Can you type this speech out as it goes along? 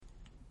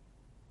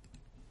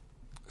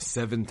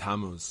7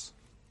 Tamuz,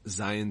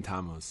 Zion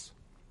Tamuz,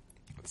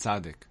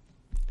 Tzaddik.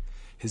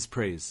 His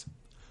praise.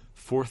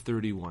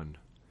 431.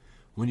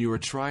 When you are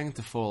trying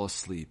to fall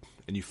asleep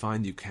and you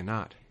find you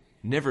cannot,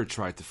 never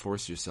try to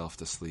force yourself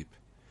to sleep.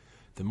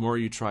 The more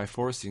you try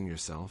forcing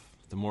yourself,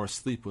 the more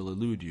sleep will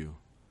elude you.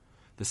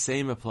 The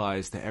same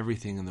applies to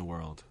everything in the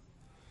world.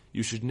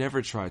 You should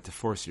never try to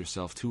force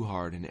yourself too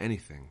hard in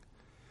anything,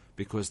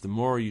 because the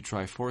more you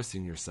try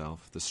forcing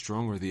yourself, the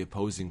stronger the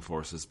opposing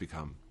forces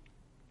become.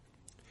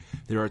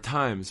 There are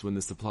times when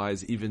this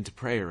applies even to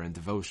prayer and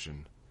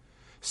devotion.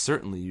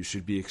 Certainly you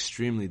should be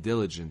extremely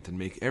diligent and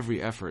make every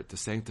effort to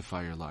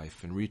sanctify your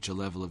life and reach a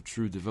level of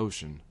true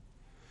devotion.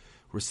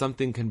 Where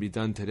something can be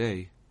done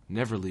today,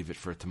 never leave it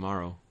for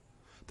tomorrow.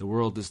 The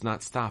world does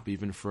not stop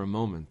even for a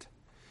moment.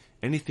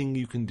 Anything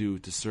you can do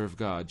to serve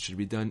God should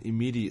be done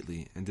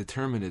immediately and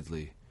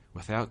determinedly,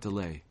 without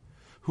delay.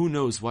 Who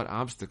knows what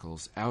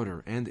obstacles,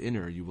 outer and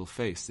inner, you will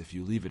face if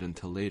you leave it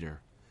until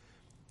later.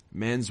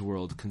 Man's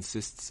world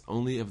consists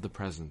only of the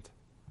present.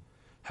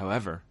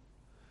 However,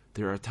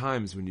 there are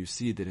times when you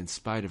see that in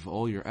spite of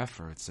all your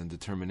efforts and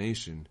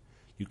determination,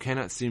 you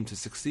cannot seem to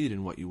succeed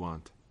in what you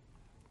want.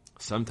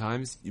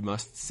 Sometimes you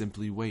must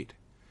simply wait.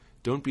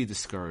 Don't be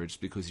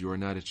discouraged because you are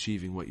not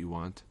achieving what you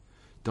want.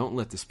 Don't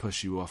let this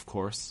push you off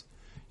course.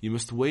 You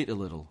must wait a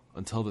little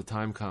until the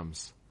time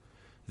comes.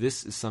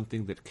 This is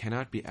something that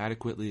cannot be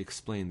adequately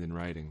explained in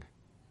writing.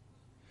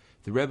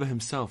 The Rebbe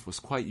himself was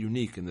quite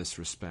unique in this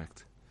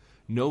respect.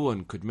 No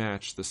one could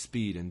match the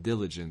speed and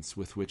diligence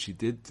with which he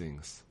did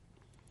things.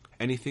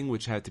 Anything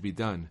which had to be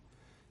done,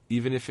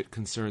 even if it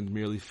concerned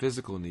merely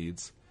physical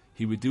needs,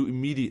 he would do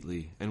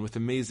immediately and with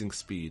amazing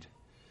speed.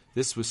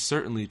 This was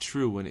certainly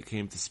true when it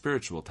came to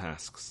spiritual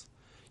tasks.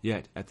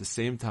 Yet, at the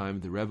same time,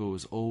 the Rebbe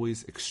was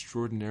always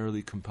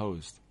extraordinarily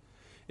composed.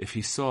 If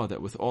he saw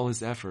that with all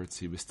his efforts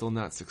he was still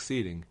not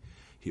succeeding,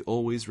 he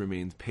always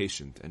remained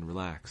patient and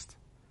relaxed.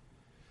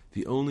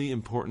 The only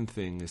important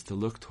thing is to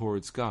look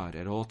towards God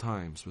at all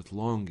times with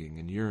longing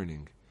and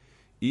yearning,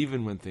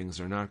 even when things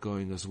are not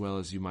going as well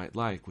as you might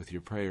like with your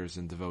prayers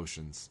and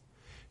devotions.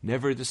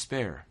 Never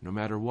despair, no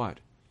matter what.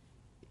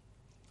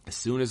 As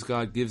soon as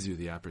God gives you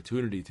the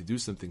opportunity to do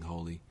something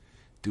holy,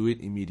 do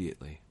it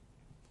immediately.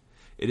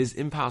 It is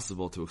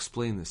impossible to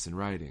explain this in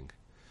writing,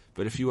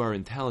 but if you are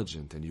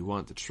intelligent and you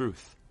want the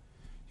truth,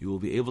 you will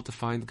be able to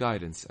find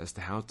guidance as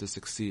to how to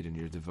succeed in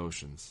your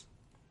devotions.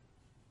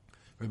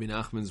 Rabbi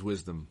Nachman's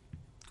wisdom,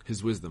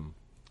 his wisdom,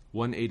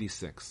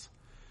 186.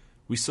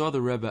 We saw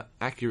the Rebbe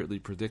accurately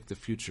predict the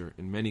future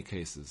in many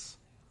cases.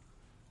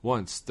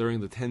 Once, during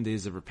the 10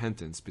 days of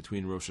repentance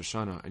between Rosh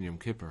Hashanah and Yom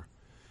Kippur,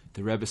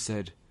 the Rebbe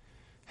said,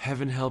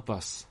 "Heaven help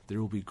us, there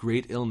will be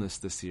great illness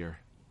this year."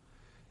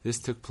 This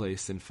took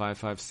place in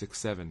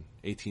 5567,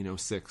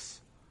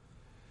 1806.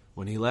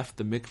 When he left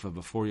the mikveh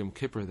before Yom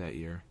Kippur that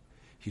year,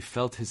 he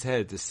felt his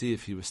head to see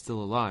if he was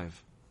still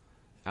alive,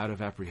 out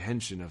of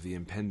apprehension of the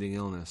impending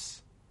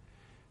illness.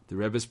 The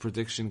Rebbe's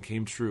prediction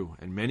came true,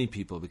 and many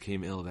people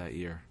became ill that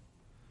year.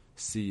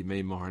 See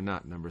May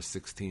Moharnat, number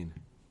 16.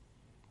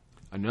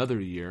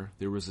 Another year,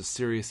 there was a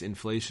serious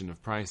inflation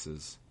of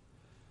prices.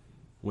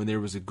 When there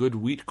was a good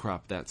wheat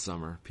crop that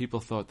summer, people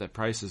thought that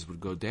prices would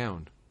go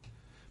down.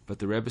 But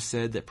the Rebbe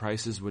said that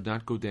prices would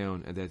not go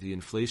down and that the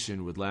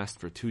inflation would last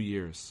for 2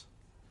 years.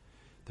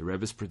 The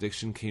Rebbe's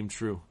prediction came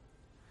true,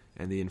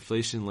 and the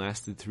inflation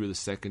lasted through the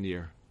second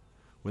year.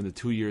 When the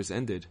 2 years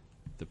ended,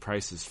 the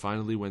prices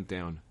finally went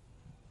down.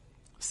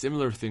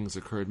 Similar things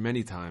occurred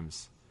many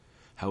times.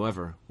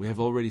 However, we have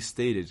already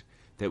stated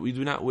that we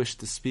do not wish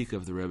to speak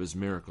of the Rebbe's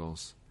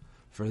miracles,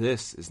 for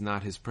this is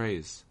not his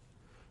praise.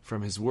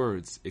 From his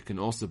words, it can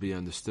also be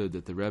understood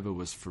that the Rebbe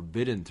was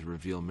forbidden to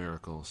reveal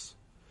miracles.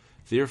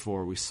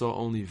 Therefore, we saw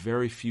only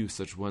very few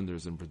such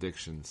wonders and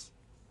predictions.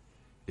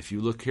 If you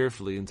look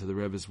carefully into the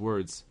Rebbe's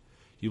words,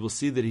 you will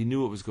see that he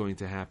knew what was going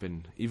to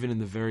happen, even in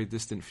the very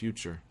distant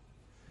future.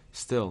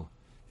 Still,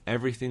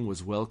 everything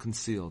was well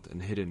concealed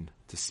and hidden.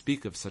 To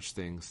speak of such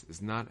things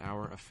is not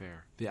our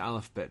affair. The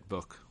Aleph-Bet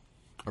book.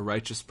 A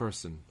righteous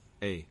person.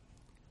 A.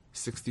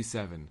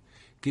 67.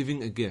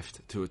 Giving a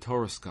gift to a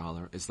Torah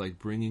scholar is like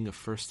bringing a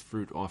first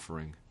fruit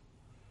offering.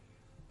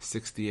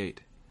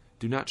 68.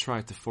 Do not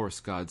try to force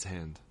God's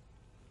hand.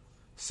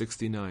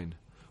 69.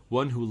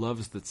 One who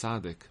loves the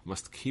tzaddik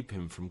must keep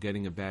him from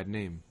getting a bad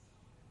name.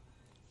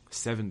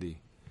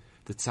 70.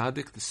 The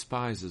tzaddik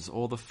despises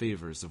all the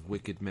favors of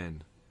wicked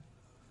men.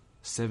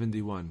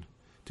 71.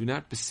 Do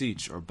not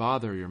beseech or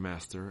bother your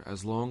master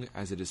as long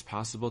as it is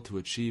possible to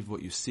achieve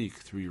what you seek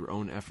through your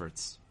own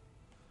efforts.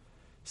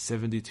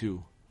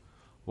 72.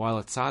 While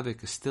a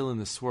tzaddik is still in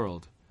this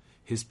world,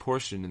 his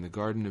portion in the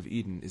Garden of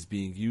Eden is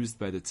being used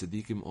by the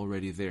tzaddikim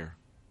already there.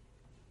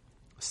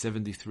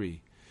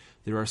 73.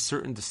 There are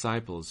certain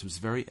disciples whose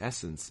very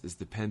essence is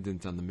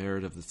dependent on the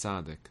merit of the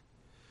tzaddik.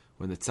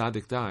 When the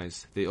tzaddik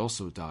dies, they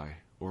also die,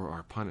 or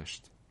are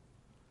punished.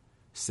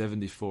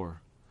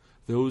 74.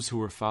 Those who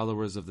were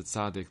followers of the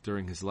tzaddik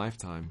during his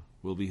lifetime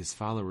will be his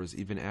followers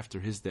even after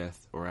his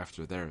death or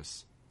after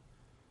theirs.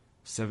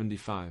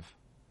 75.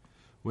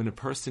 When a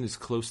person is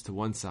close to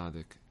one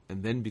tzaddik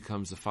and then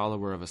becomes a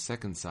follower of a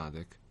second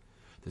tzaddik,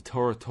 the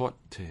Torah taught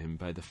to him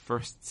by the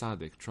first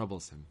tzaddik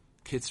troubles him.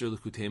 Kitzur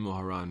Likutei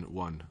Moharan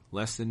 1,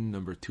 lesson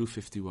number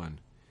 251.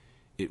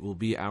 It will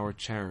be our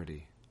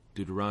charity.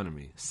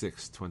 Deuteronomy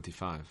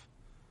 6:25.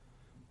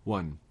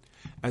 1.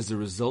 As a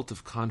result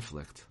of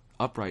conflict,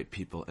 upright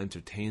people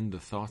entertain the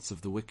thoughts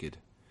of the wicked,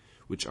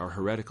 which are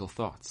heretical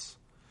thoughts.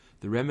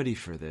 The remedy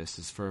for this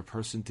is for a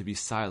person to be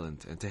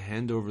silent and to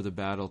hand over the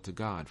battle to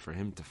God for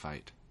him to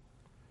fight.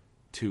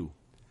 2.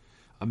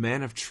 A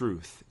man of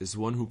truth is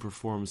one who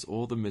performs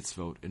all the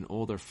mitzvot in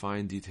all their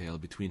fine detail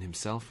between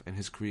himself and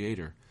his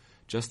Creator,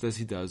 just as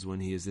he does when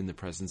he is in the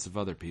presence of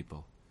other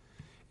people.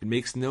 It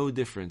makes no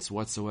difference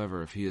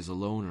whatsoever if he is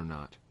alone or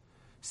not,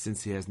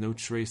 since he has no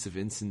trace of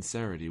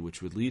insincerity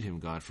which would lead him,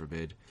 God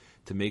forbid,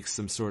 to make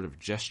some sort of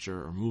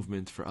gesture or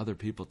movement for other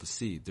people to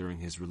see during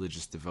his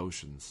religious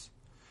devotions.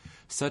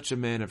 Such a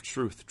man of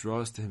truth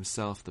draws to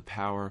himself the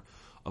power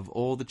of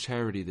all the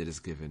charity that is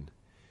given,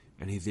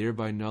 and he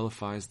thereby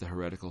nullifies the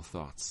heretical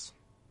thoughts.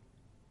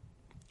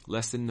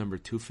 Lesson number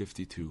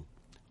 252.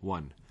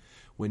 1.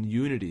 When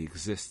unity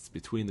exists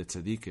between the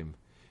tzaddikim,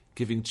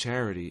 giving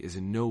charity is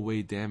in no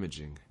way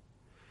damaging.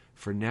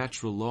 For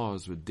natural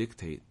laws would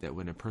dictate that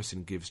when a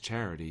person gives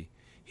charity,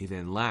 he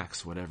then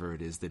lacks whatever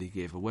it is that he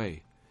gave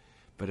away.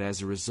 But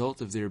as a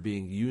result of there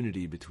being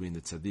unity between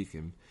the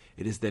tzaddikim,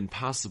 it is then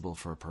possible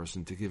for a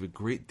person to give a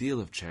great deal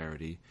of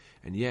charity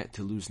and yet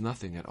to lose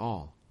nothing at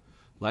all.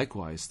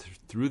 Likewise,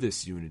 through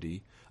this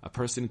unity, a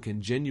person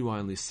can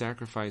genuinely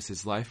sacrifice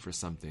his life for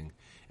something,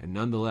 and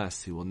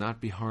nonetheless he will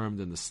not be harmed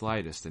in the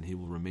slightest and he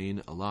will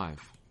remain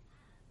alive.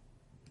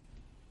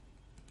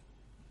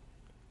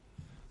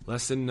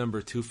 Lesson number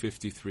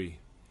 253.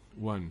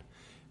 1.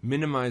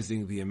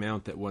 Minimizing the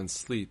amount that one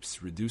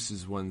sleeps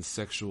reduces one's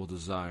sexual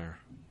desire.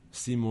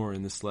 See more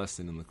in this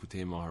lesson in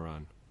Likutei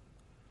Moharan.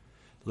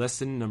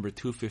 Lesson number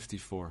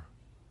 254.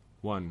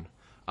 1.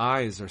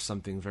 Eyes are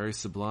something very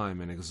sublime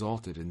and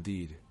exalted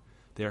indeed.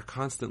 They are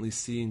constantly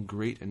seeing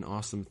great and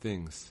awesome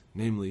things,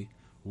 namely,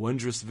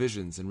 wondrous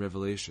visions and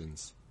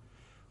revelations.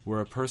 Were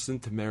a person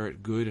to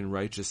merit good and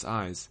righteous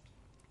eyes,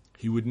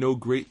 he would know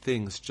great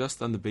things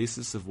just on the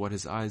basis of what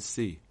his eyes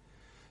see.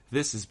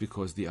 This is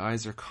because the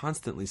eyes are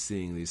constantly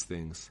seeing these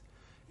things.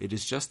 It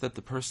is just that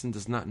the person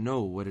does not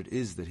know what it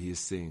is that he is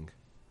seeing.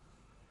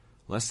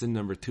 Lesson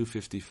number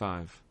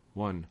 255.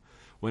 1.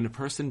 When a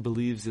person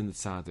believes in the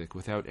tzaddik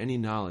without any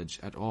knowledge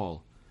at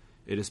all,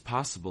 it is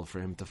possible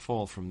for him to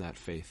fall from that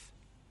faith.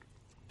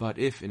 But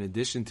if, in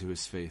addition to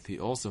his faith, he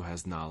also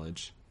has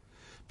knowledge,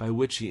 by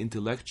which he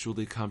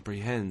intellectually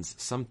comprehends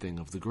something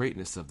of the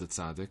greatness of the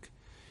tzaddik,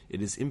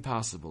 it is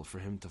impossible for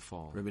him to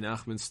fall. Rabbi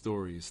Nachman's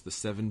stories, the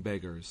 7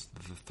 beggars,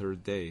 the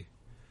 3rd day.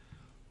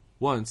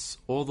 Once,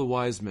 all the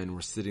wise men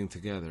were sitting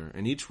together,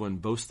 and each one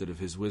boasted of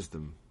his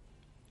wisdom.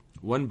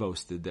 One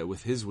boasted that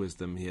with his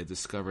wisdom he had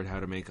discovered how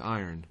to make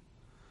iron.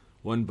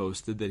 One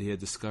boasted that he had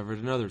discovered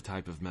another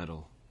type of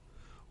metal.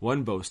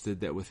 One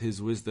boasted that with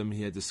his wisdom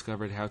he had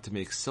discovered how to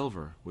make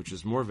silver, which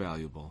is more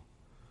valuable.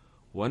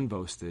 One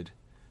boasted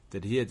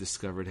that he had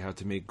discovered how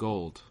to make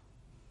gold.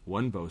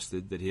 One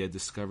boasted that he had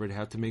discovered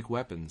how to make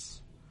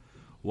weapons.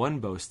 One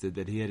boasted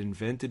that he had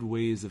invented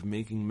ways of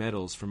making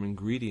metals from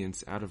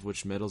ingredients out of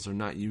which metals are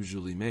not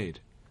usually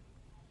made.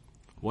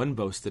 One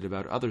boasted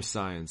about other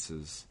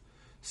sciences,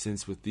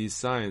 since with these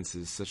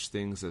sciences such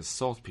things as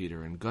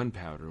saltpeter and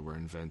gunpowder were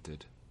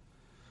invented.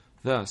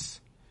 Thus,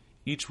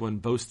 each one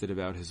boasted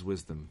about his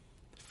wisdom.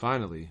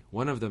 Finally,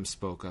 one of them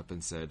spoke up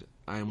and said,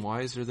 I am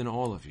wiser than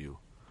all of you.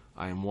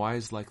 I am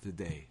wise like the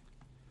day.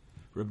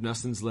 Reb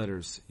Noson's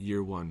Letters,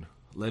 Year 1,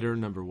 Letter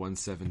number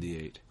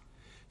 178.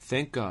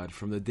 Thank God,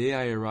 from the day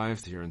I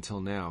arrived here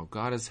until now,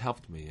 God has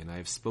helped me, and I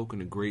have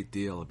spoken a great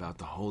deal about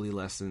the holy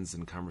lessons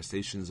and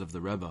conversations of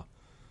the Rebbe,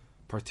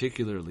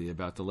 particularly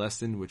about the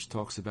lesson which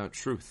talks about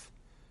truth,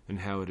 and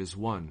how it is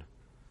one.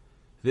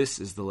 This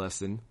is the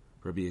lesson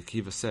Rabbi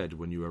Akiva said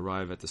when you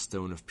arrive at the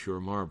stone of pure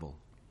marble.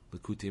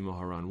 Likutei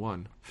Moharan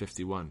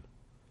 1:51.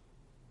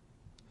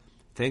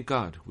 Thank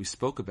God, we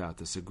spoke about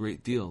this a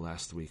great deal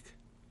last week.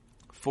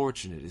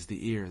 Fortunate is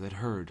the ear that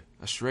heard.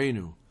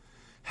 Ashreinu.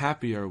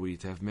 Happy are we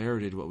to have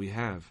merited what we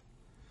have,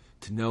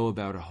 to know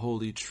about a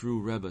holy, true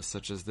Rebbe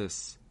such as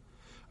this,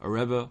 a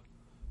Rebbe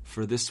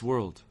for this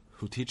world,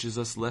 who teaches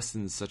us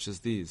lessons such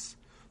as these,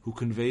 who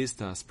conveys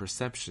to us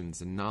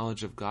perceptions and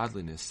knowledge of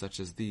godliness such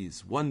as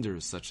these,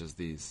 wonders such as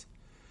these.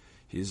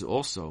 He is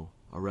also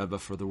a Rebbe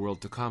for the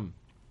world to come.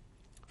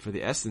 For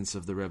the essence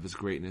of the Rebbe's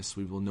greatness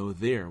we will know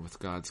there with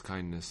God's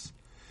kindness,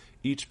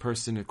 each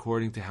person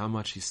according to how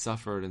much he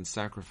suffered and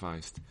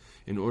sacrificed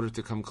in order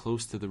to come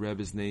close to the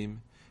Rebbe's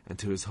name and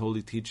to his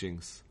holy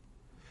teachings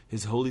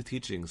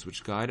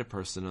which guide a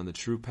person on the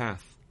true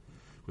path,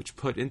 which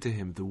put into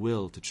him the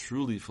will to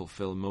truly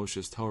fulfill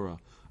Moshe's Torah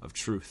of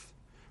truth,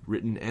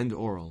 written and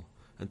oral,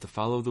 and to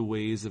follow the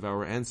ways of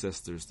our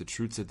ancestors, the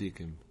true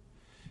tzaddikim.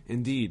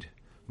 Indeed,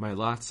 my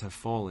lots have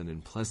fallen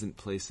in pleasant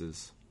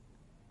places.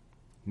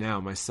 Now,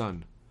 my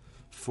son,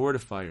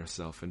 fortify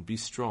yourself and be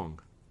strong.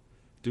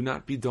 Do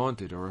not be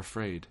daunted or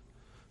afraid,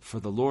 For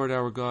the Lord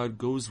our God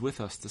goes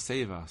with us to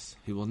save us.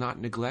 He will not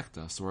neglect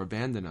us or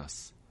abandon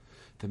us.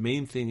 The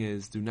main thing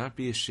is, do not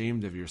be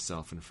ashamed of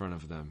yourself in front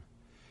of them.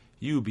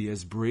 You be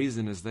as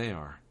brazen as they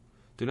are.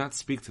 Do not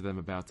speak to them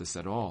about this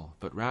at all,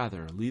 but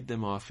rather lead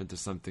them off into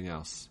something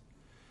else.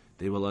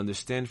 They will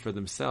understand for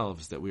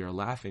themselves that we are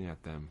laughing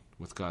at them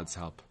with God's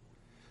help.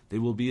 They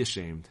will be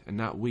ashamed, and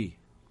not we.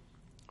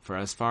 For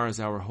as far as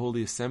our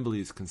holy assembly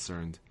is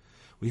concerned,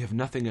 we have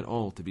nothing at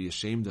all to be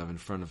ashamed of in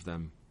front of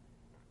them.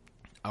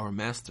 Our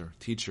master,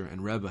 teacher,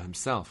 and Rebbe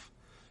himself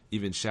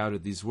even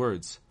shouted these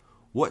words,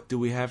 "What do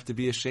we have to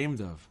be ashamed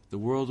of? The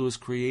world was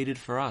created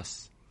for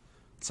us."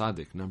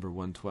 Tzaddik, number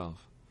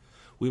 112.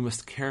 We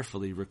must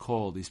carefully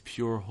recall these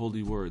pure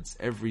holy words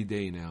every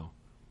day now.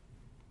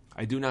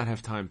 I do not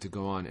have time to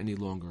go on any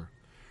longer.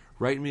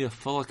 Write me a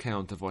full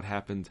account of what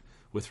happened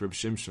with Reb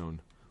Shimshon,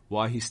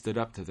 why he stood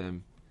up to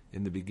them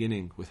in the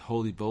beginning with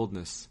holy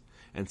boldness,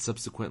 and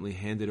subsequently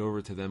handed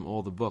over to them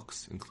all the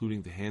books,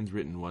 including the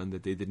handwritten one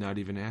that they did not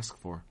even ask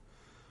for.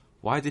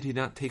 Why did he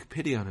not take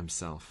pity on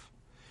himself?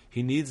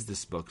 He needs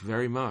this book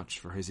very much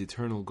for his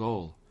eternal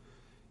goal,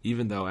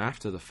 even though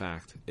after the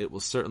fact it will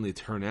certainly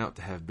turn out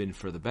to have been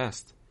for the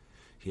best.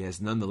 He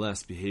has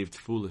nonetheless behaved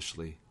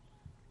foolishly.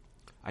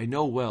 I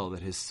know well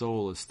that his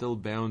soul is still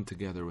bound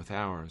together with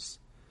ours,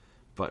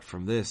 but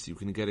from this you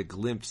can get a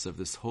glimpse of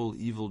this whole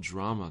evil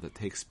drama that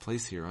takes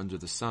place here under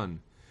the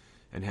sun,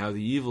 and how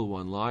the evil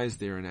one lies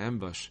there in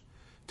ambush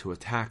to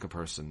attack a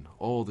person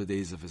all the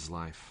days of his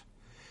life.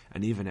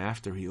 And even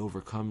after he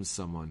overcomes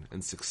someone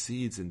and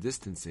succeeds in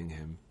distancing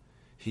him,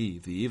 he,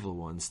 the evil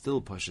one,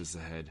 still pushes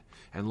ahead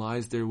and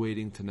lies there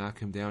waiting to knock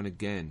him down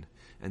again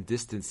and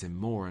distance him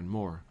more and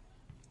more.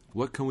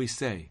 What can we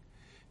say?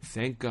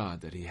 Thank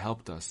God that he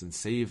helped us and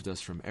saved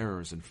us from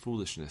errors and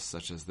foolishness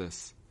such as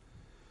this.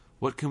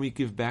 What can we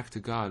give back to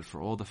God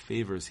for all the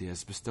favors he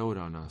has bestowed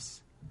on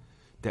us?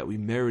 That we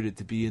merited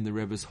to be in the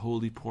Rebbe's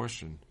holy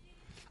portion.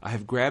 I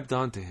have grabbed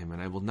onto him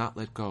and I will not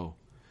let go.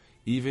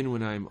 Even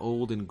when I am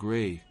old and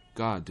gray,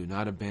 God, do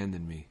not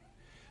abandon me.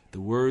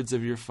 The words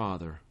of your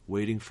father,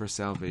 waiting for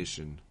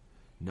salvation.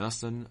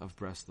 Nassan of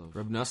Breslov.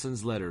 Reb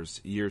Nassan's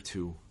Letters, Year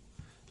 2.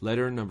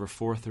 Letter number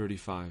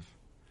 435.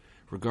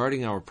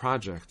 Regarding our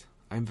project,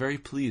 I am very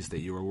pleased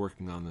that you are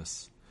working on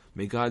this.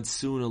 May God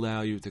soon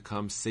allow you to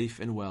come safe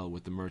and well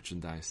with the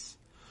merchandise.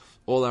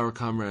 All our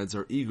comrades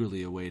are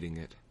eagerly awaiting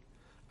it.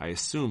 I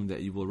assume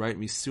that you will write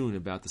me soon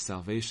about the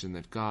salvation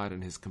that God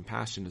and His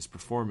compassion is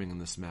performing in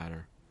this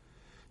matter.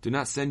 Do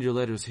not send your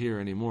letters here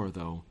any more,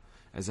 though,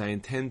 as I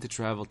intend to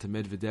travel to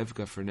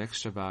Medvedevka for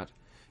next Shabbat,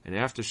 and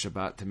after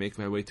Shabbat to make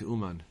my way to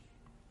Uman.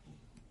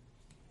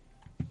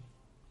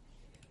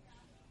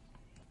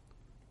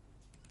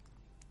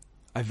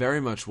 I very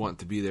much want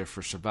to be there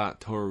for Shabbat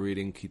Torah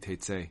reading Ki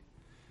Teitzei.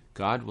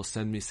 God will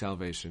send me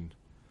salvation.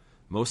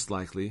 Most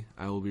likely,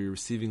 I will be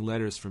receiving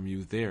letters from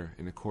you there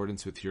in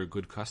accordance with your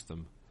good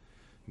custom.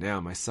 Now,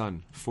 my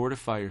son,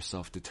 fortify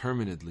yourself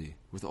determinedly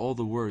with all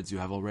the words you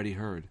have already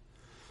heard.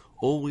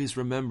 Always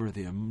remember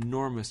the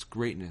enormous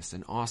greatness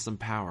and awesome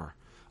power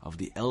of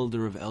the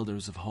Elder of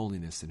Elders of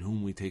Holiness in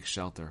whom we take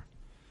shelter.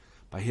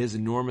 By his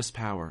enormous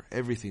power,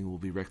 everything will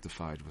be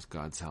rectified with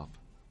God's help.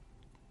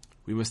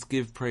 We must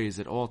give praise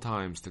at all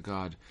times to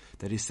God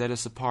that He set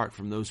us apart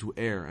from those who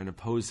err and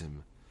oppose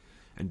Him,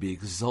 and be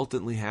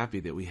exultantly happy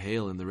that we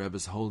hail in the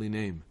Rebbe's holy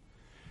name.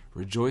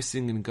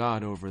 Rejoicing in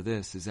God over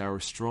this is our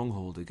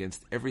stronghold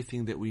against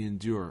everything that we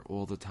endure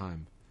all the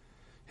time.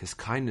 His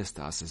kindness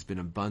to us has been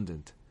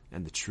abundant,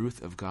 and the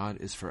truth of God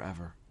is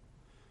forever.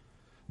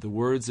 The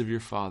words of your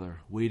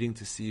Father, waiting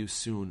to see you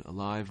soon,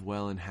 alive,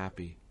 well, and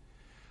happy.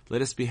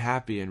 Let us be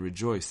happy and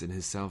rejoice in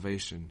His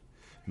salvation.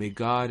 May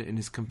God, in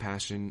His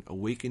compassion,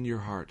 awaken your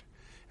heart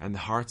and the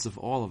hearts of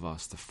all of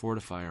us to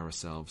fortify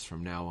ourselves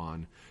from now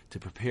on, to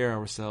prepare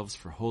ourselves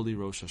for Holy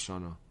Rosh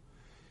Hashanah.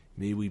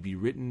 May we be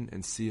written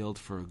and sealed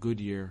for a good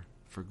year,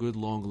 for good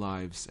long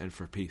lives, and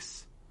for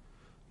peace.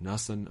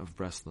 Nassan of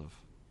Breslov.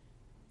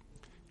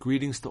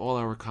 Greetings to all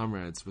our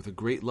comrades with a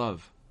great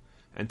love,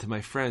 and to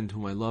my friend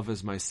whom I love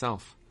as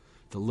myself,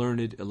 the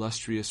learned,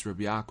 illustrious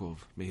Rabbi Yaakov,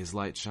 may his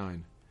light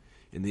shine.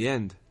 In the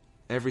end,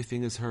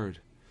 everything is heard.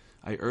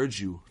 I urge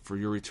you, for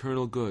your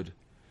eternal good,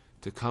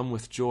 to come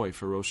with joy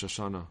for Rosh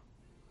Hashanah.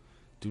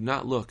 Do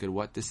not look at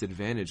what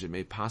disadvantage it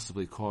may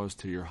possibly cause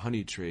to your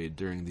honey trade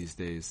during these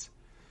days.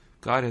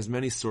 God has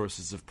many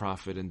sources of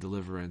profit and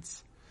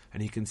deliverance,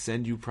 and He can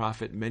send you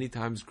profit many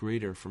times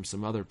greater from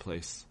some other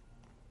place.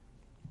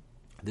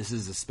 This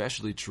is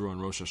especially true on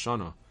Rosh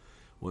Hashanah,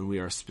 when we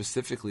are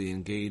specifically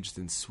engaged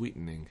in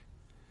sweetening.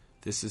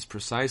 This is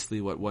precisely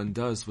what one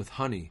does with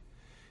honey,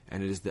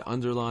 and it is the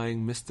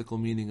underlying mystical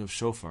meaning of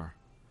shofar.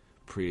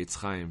 Pri Eitz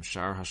Chaim,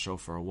 Shar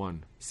HaShofar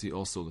 1. See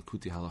also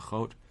Likuti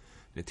Halachot,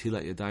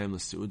 Netilat Yadayim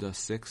L'Seuda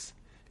 6,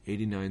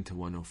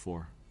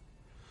 89-104.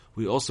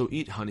 We also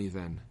eat honey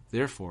then.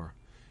 Therefore,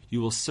 you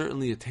will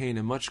certainly attain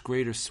a much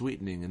greater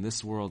sweetening in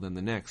this world and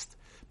the next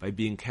by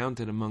being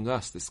counted among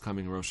us this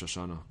coming Rosh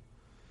Hashanah.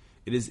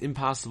 It is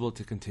impossible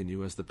to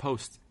continue, as the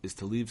post is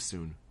to leave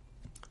soon.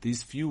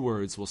 These few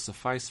words will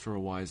suffice for a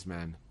wise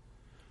man.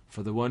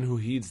 For the one who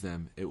heeds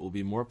them, it will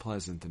be more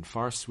pleasant and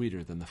far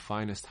sweeter than the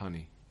finest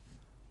honey.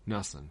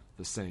 Nasan,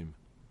 the same.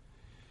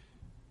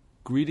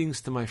 Greetings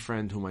to my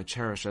friend whom I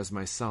cherish as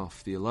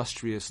myself, the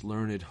illustrious,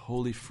 learned,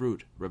 holy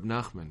fruit, Reb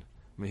Nachman,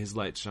 may his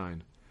light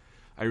shine.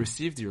 I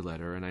received your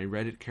letter, and I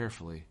read it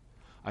carefully.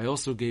 I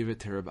also gave it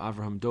to Reb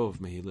Avraham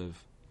Dov, may he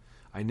live.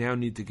 I now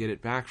need to get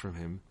it back from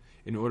him,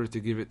 in order to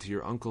give it to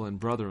your uncle and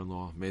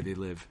brother-in-law, may they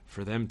live,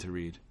 for them to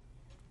read.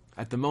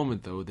 At the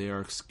moment, though, they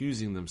are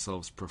excusing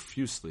themselves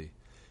profusely,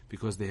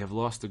 because they have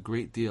lost a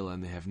great deal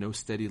and they have no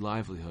steady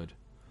livelihood.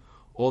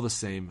 All the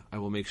same, I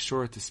will make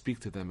sure to speak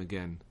to them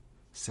again.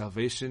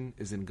 Salvation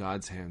is in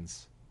God's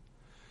hands.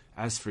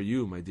 As for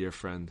you, my dear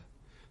friend,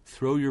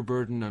 throw your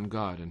burden on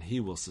God, and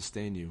He will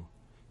sustain you.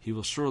 He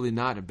will surely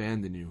not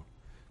abandon you.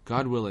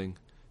 God willing,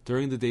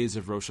 during the days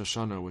of Rosh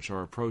Hashanah which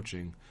are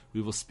approaching,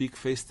 we will speak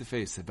face to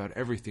face about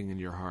everything in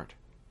your heart.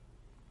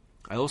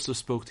 I also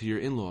spoke to your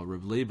in-law,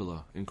 Reb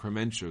Leibela, in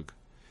Kremenchug.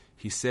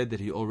 He said that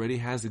he already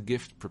has a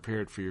gift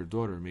prepared for your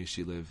daughter, may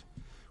she live,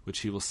 which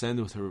he will send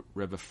with her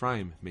Reb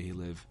Ephraim, may he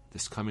live,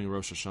 this coming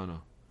Rosh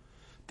Hashanah.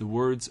 The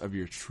words of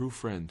your true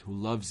friend who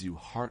loves you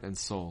heart and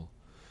soul,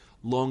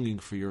 longing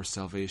for your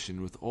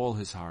salvation with all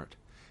his heart,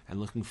 and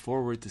looking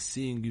forward to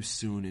seeing you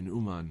soon in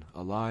Uman,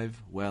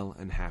 alive, well,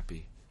 and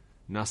happy.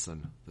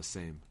 Nasan, the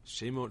same.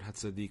 Shemot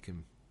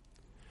HaTzadikim.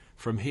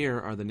 From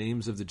here are the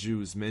names of the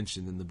Jews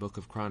mentioned in the book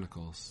of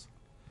Chronicles.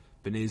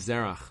 Bnei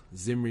Zerach,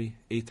 Zimri,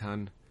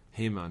 Eitan,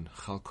 Heman,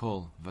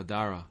 Chalkol,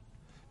 Vadara.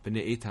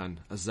 Bnei Eitan,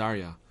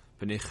 Azariah,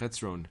 Bnei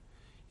Chetzron,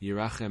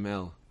 Yerachem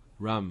El,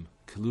 Ram,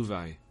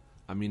 Keluvai,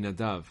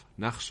 Aminadav,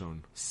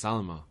 Nachshon,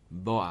 Salma,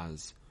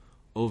 Boaz,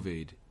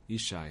 Oved,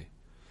 Ishai,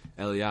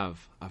 Eliav,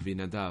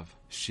 Avinadav,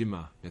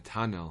 Shima,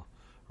 Netanel,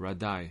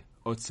 Radai,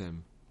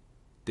 Otzem,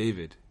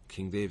 David,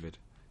 King David,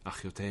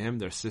 Achiotehem,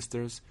 their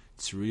sisters,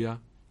 Tzruya,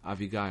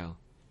 Avigail,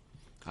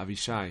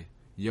 Avishai,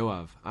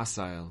 Yoav,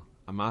 Asael,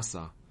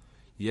 Amasa,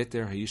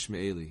 Yeter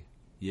Hayishmeeli,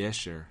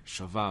 Yesher,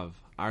 Shavav,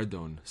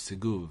 Ardon,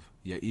 Seguv,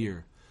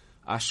 Yair,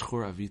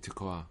 Ashchur Avi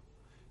Tekoa,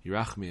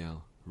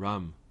 Yerachmiel,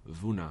 Ram,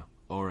 Vuna,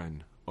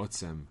 Oren,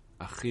 Otzem,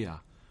 Achia,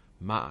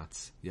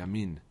 Ma'atz,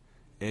 Yamin,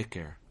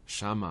 Eker,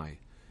 Shammai,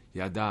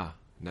 Yada,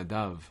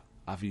 Nadav,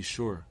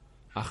 Avishur,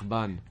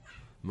 Achban,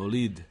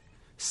 Molid,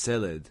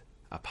 Seled,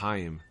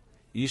 Apayim,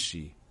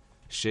 Ishi,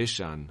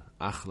 Sheshan,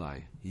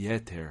 Achlai,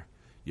 Yeter,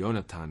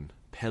 Yonatan,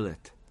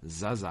 Pelet,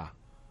 Zaza,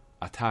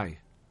 Atai,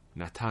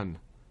 Natan,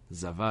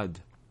 Zavad,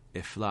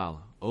 Eflal,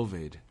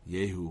 Oved,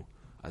 Yehu,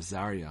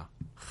 Azariah,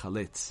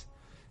 Chalitz,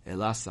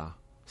 Elasa,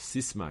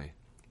 Sismai,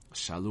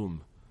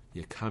 Shalom,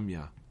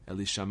 Yekamya,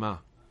 Elishama,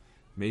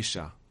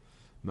 Mesha,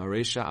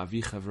 Maresha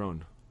Avi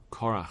Chevron,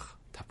 Korach,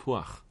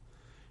 Tapuach,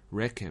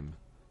 Rekem,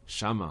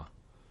 Shama,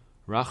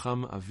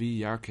 Racham Avi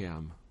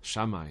Yarkeam,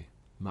 Shammai,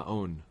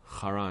 Maon,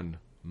 Haran,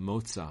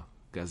 Motza,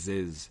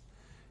 Gazez,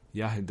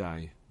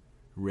 Yahedai,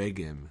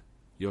 Regem,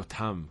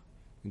 Yotam,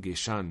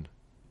 Geshan,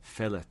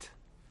 Felet,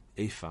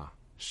 Efa,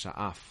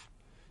 Sha'af,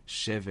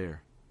 Shever,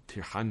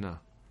 Tirhana,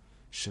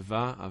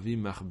 Sheva Avi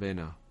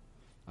Machbena,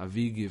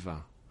 Avi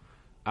Giva,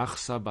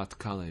 Achsa Bat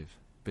Kalev,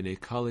 Bnei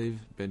Kalev,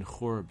 Ben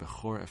Chor,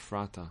 Bechor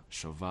Ephrata,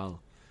 Shoval,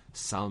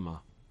 Salma,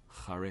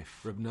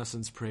 Charef. Reb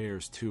Nassan's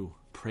prayers 2,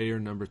 prayer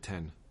number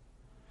 10.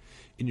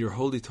 In your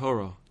holy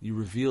Torah, you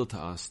reveal to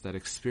us that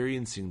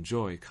experiencing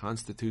joy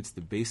constitutes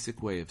the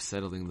basic way of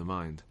settling the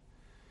mind,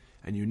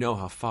 and you know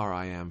how far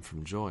I am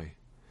from joy.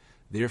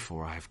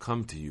 Therefore I have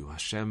come to you,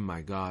 Hashem,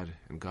 my God,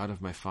 and God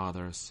of my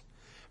fathers,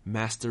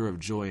 Master of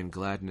joy and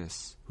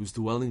gladness, whose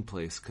dwelling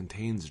place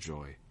contains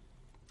joy.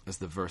 As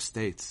the verse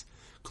states,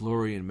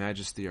 glory and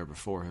majesty are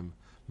before him,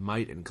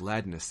 might and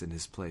gladness in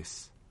his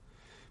place.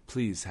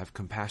 Please have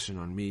compassion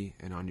on me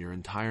and on your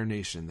entire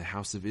nation, the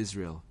house of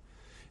Israel,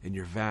 in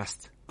your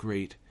vast,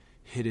 great,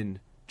 hidden,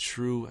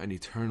 true, and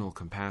eternal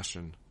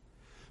compassion.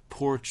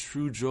 Pour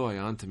true joy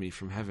onto me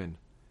from heaven,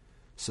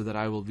 so that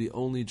I will be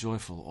only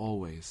joyful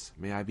always.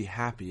 May I be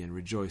happy and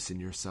rejoice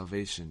in your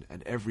salvation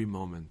at every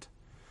moment.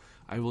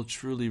 I will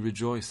truly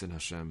rejoice in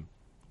Hashem.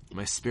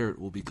 My spirit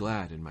will be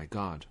glad in my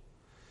God.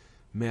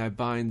 May I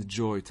bind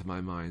joy to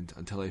my mind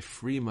until I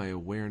free my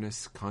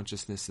awareness,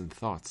 consciousness, and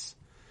thoughts,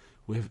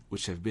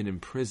 which have been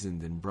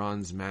imprisoned in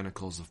bronze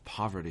manacles of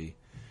poverty,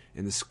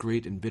 in this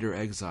great and bitter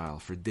exile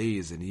for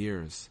days and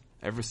years,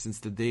 ever since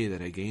the day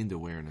that I gained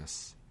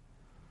awareness.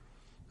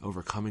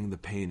 Overcoming the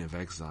pain of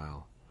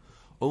exile.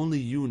 Only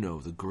you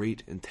know the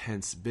great,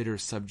 intense, bitter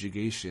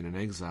subjugation and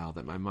exile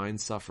that my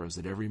mind suffers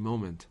at every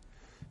moment,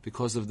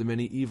 because of the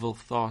many evil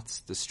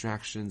thoughts,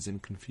 distractions,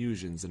 and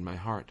confusions in my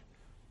heart,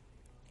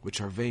 which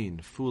are vain,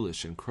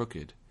 foolish, and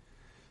crooked.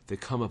 They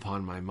come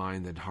upon my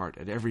mind and heart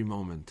at every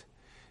moment,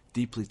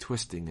 deeply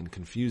twisting and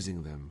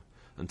confusing them,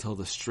 until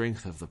the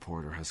strength of the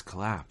porter has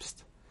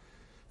collapsed.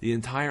 The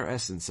entire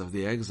essence of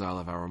the exile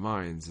of our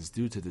minds is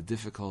due to the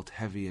difficult,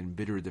 heavy, and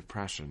bitter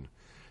depression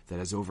that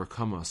has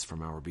overcome us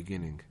from our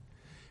beginning.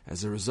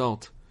 As a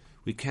result,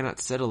 we cannot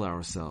settle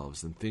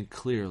ourselves and think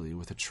clearly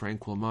with a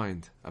tranquil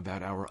mind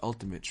about our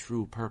ultimate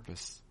true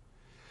purpose.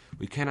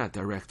 We cannot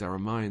direct our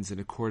minds in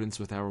accordance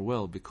with our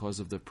will because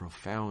of the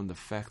profound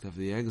effect of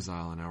the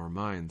exile on our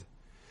mind,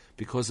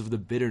 because of the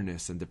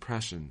bitterness and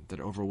depression that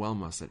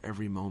overwhelm us at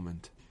every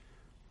moment.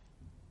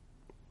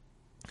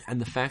 And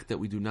the fact that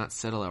we do not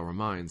settle our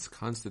minds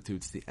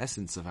constitutes the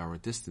essence of our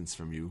distance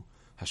from you,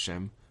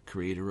 Hashem,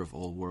 creator of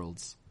all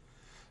worlds.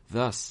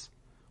 Thus,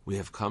 we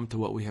have come to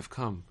what we have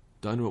come,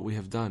 done what we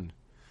have done,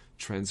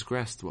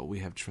 transgressed what we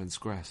have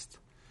transgressed,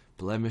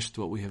 blemished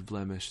what we have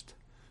blemished,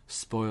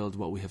 spoiled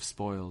what we have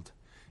spoiled,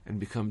 and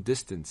become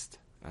distanced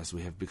as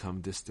we have become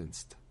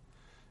distanced.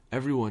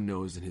 Everyone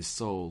knows in his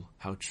soul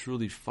how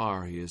truly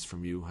far he is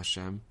from you,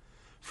 Hashem,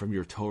 from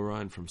your Torah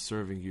and from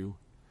serving you.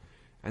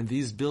 And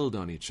these build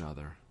on each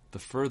other. The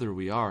further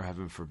we are,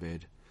 heaven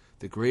forbid,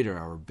 the greater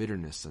our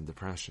bitterness and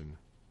depression.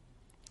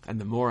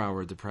 And the more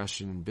our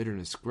depression and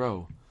bitterness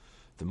grow,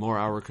 the more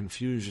our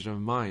confusion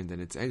of mind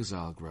and its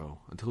exile grow,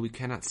 until we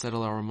cannot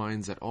settle our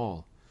minds at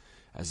all.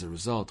 As a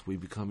result, we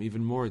become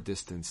even more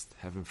distanced,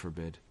 heaven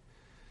forbid.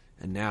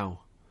 And now,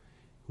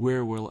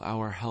 where will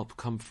our help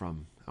come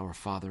from, our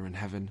Father in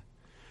heaven?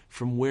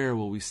 From where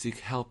will we seek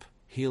help,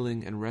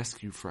 healing, and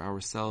rescue for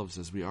ourselves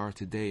as we are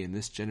today in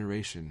this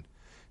generation,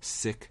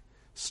 sick,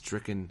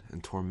 stricken,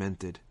 and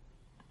tormented?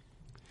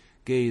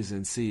 Gaze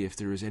and see if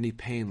there is any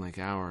pain like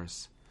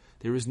ours.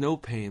 There is no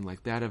pain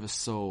like that of a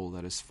soul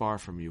that is far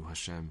from you,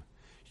 Hashem.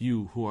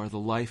 You who are the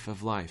life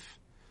of life.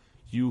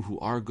 You who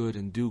are good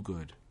and do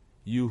good.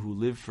 You who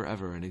live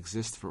forever and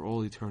exist for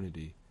all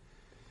eternity.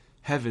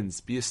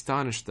 Heavens, be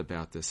astonished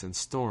about this and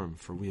storm,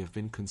 for we have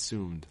been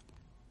consumed.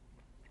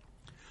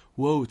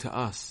 Woe to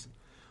us!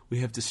 We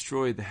have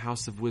destroyed the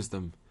house of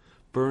wisdom,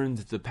 burned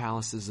the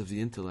palaces of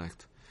the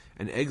intellect,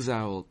 and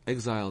exiled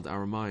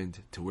our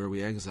mind to where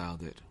we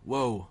exiled it.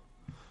 Woe!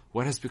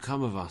 What has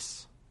become of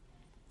us?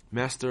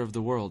 Master of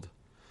the world,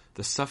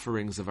 the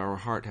sufferings of our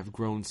heart have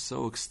grown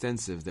so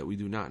extensive that we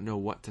do not know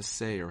what to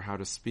say or how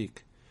to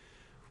speak.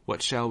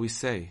 What shall we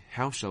say?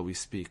 How shall we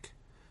speak?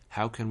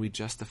 How can we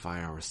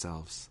justify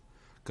ourselves?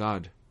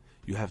 God,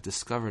 you have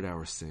discovered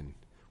our sin.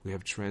 We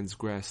have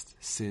transgressed,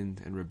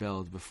 sinned, and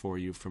rebelled before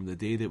you from the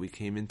day that we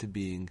came into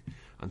being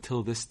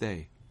until this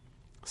day,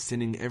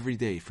 sinning every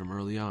day from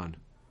early on.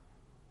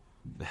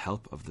 The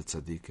help of the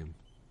tzaddikim.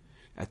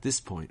 At this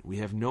point, we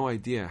have no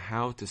idea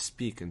how to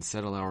speak and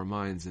settle our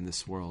minds in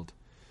this world,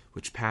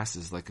 which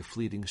passes like a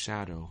fleeting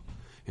shadow,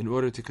 in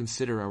order to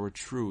consider our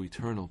true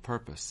eternal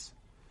purpose.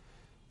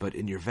 But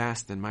in your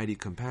vast and mighty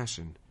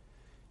compassion,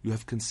 you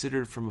have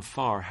considered from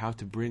afar how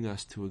to bring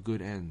us to a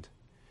good end.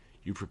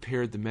 You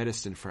prepared the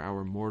medicine for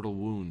our mortal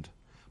wound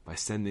by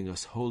sending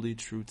us holy,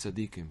 true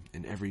tzaddikim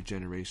in every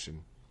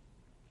generation.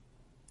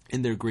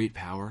 In their great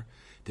power,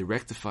 they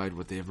rectified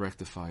what they have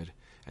rectified,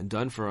 and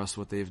done for us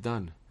what they have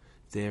done.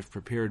 They have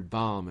prepared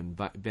balm and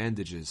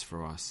bandages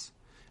for us,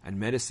 and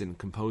medicine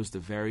composed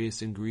of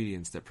various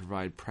ingredients that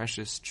provide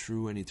precious,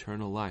 true, and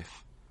eternal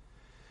life.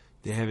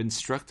 They have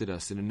instructed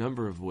us in a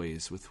number of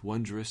ways with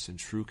wondrous and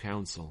true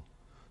counsel,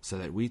 so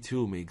that we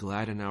too may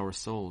gladden our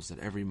souls at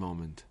every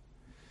moment.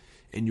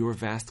 In your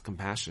vast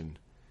compassion,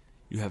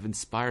 you have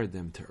inspired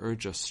them to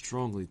urge us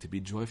strongly to be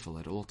joyful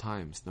at all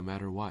times, no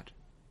matter what.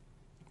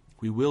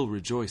 We will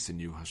rejoice in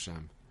you,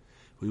 Hashem.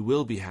 We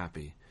will be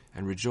happy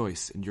and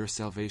rejoice in your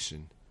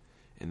salvation,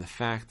 in the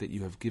fact that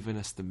you have given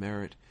us the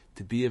merit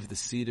to be of the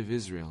seed of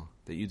Israel,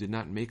 that you did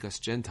not make us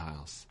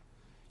Gentiles.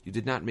 You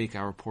did not make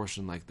our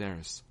portion like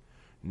theirs,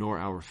 nor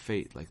our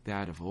fate like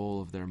that of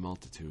all of their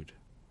multitude.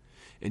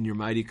 In your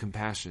mighty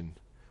compassion,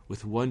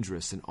 with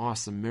wondrous and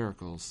awesome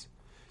miracles,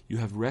 you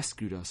have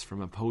rescued us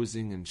from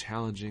opposing and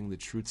challenging the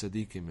true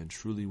tzaddikim and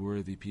truly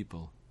worthy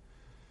people.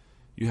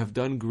 You have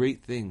done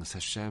great things,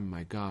 Hashem,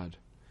 my God.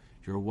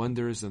 Your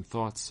wonders and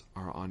thoughts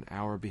are on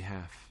our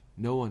behalf.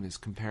 No one is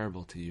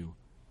comparable to you.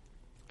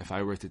 If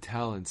I were to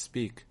tell and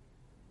speak,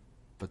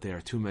 but they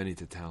are too many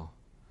to tell.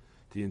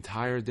 The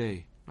entire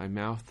day my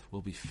mouth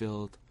will be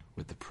filled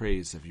with the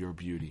praise of your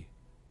beauty.